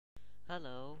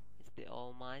Hello, it's the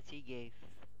almighty Gaith.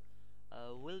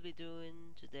 We'll be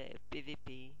doing today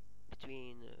PvP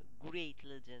between great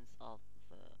legends of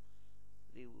uh,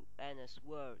 the NS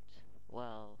world.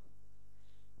 Well,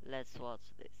 let's watch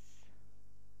this.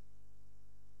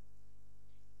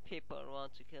 People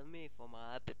want to kill me for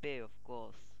my APP, of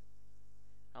course.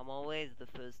 I'm always the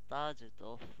first target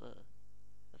of the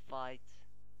fight.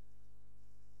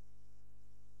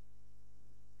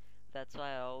 That's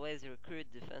why I always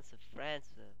recruit defensive friends,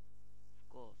 of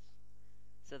course,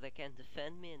 so they can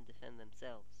defend me and defend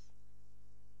themselves.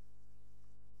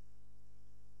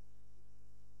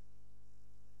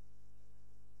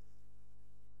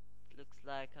 Looks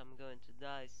like I'm going to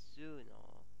die soon,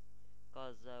 or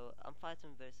cause I'm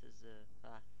fighting versus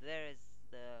there is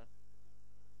the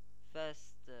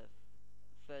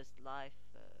first life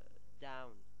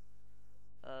down.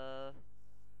 Uh,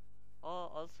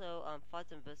 Also I'm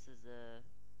fighting versus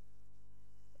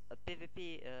a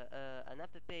PvP an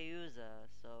app user,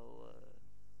 so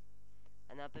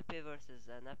an app versus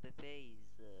an app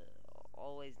is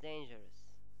always dangerous.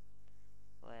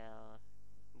 Well,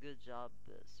 good job,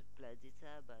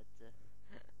 Suppledita, but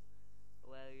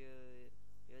well,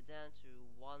 you're down to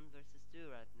 1 versus 2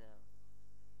 right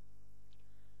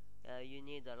now. You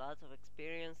need a lot of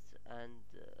experience and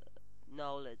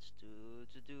knowledge to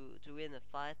win a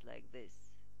fight like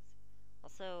this.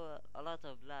 Also, a lot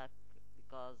of luck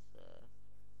because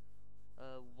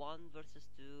 1 versus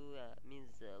 2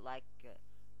 means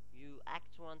you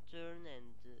act one turn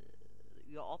and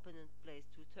your opponent plays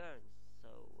 2 turns,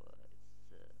 so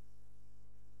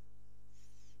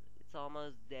it's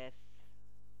almost death,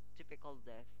 typical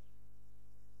death.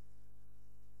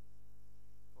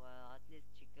 Well, at least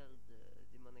she killed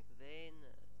Demonic Vein.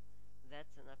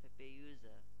 That's an app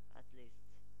user, at least.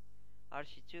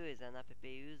 Archie too is an app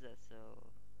user,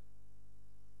 so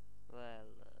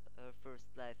well, her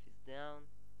first life is down.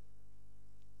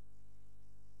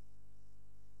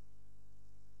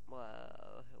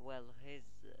 Well, his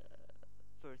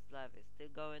first life is still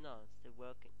going on, still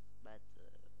working, but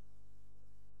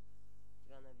it's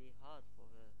gonna be hard for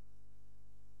her,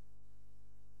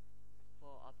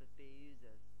 for app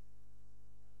users.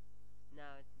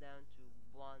 Now it's down to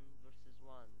 1 versus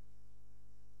 1.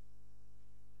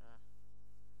 Ah,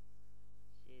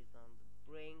 she's on the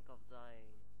brink of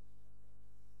dying.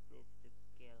 Needs to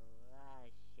kill.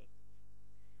 Ah, shit.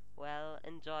 Well,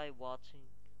 enjoy watching.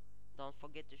 Don't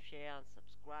forget to share and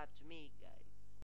subscribe to me, guys.